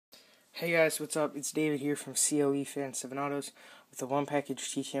Hey guys, what's up? It's David here from COE Fan 7 Autos with a one package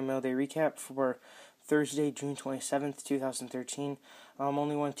TTM Mailday recap for Thursday, June 27th, 2013.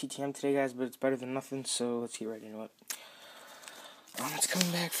 Only one TTM today, guys, but it's better than nothing, so let's get right into it. It's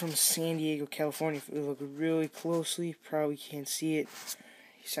coming back from San Diego, California. If we look really closely, probably can't see it.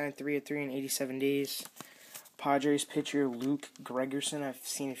 He signed 3 of 3 in 87 days. Padres pitcher Luke Gregerson, I've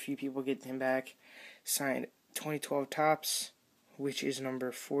seen a few people get him back. Signed 2012 tops, which is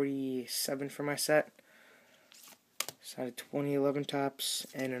number 47 for my set. Signed 2011 tops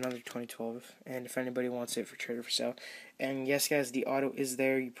and another 2012. And if anybody wants it for trade or for sale. And yes, guys, the auto is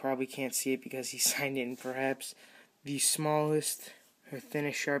there. You probably can't see it because he signed it in perhaps the smallest or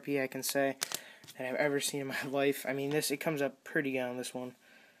thinnest Sharpie I can say that I've ever seen in my life. I mean, it comes up pretty good on this one.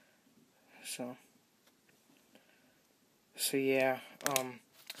 So yeah,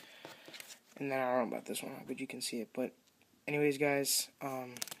 and then I don't know about this one, but you can see it. But anyways, guys,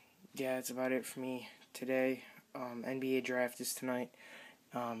 yeah, that's about it for me today. NBA draft is tonight.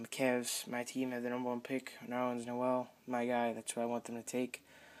 Cavs, my team, have the number 1 pick. Nerlens Noel, my guy. That's who I want them to take.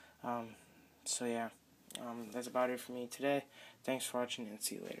 So yeah, that's about it for me today. Thanks for watching, and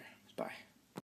see you later. Bye.